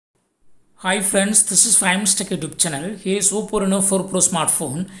Hi friends, this is 5 Minutes Tech YouTube channel. Here is Oppo Reno 4 Pro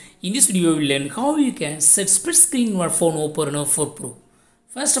smartphone. In this video, we will learn how you can set split screen in your phone Oppo Reno 4 Pro.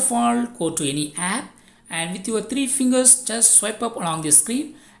 First of all, go to any app and with your 3 fingers, just swipe up along the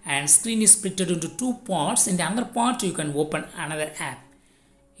screen and screen is split into 2 parts. In the other part, you can open another app.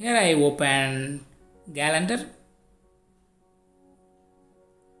 Here I open calendar.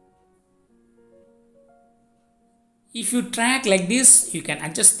 If you track like this, you can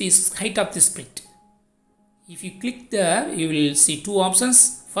adjust the height of the split. If you click there, you will see 2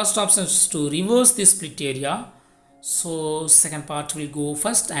 options. First option is to reverse the split area. So second part will go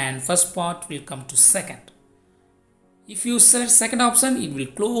first and first part will come to second. If you select second option, it will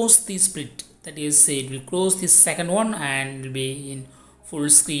close the split. That is, it will close the second one and will be in full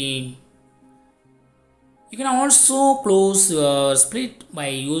screen. You can also close your split by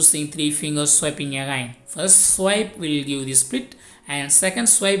using 3 fingers swiping again. First swipe will give the split and second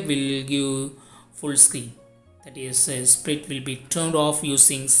swipe will give full screen. That is, split will be turned off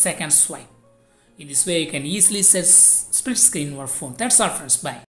using second swipe. In this way, you can easily set split screen on your phone. That's all friends. Bye.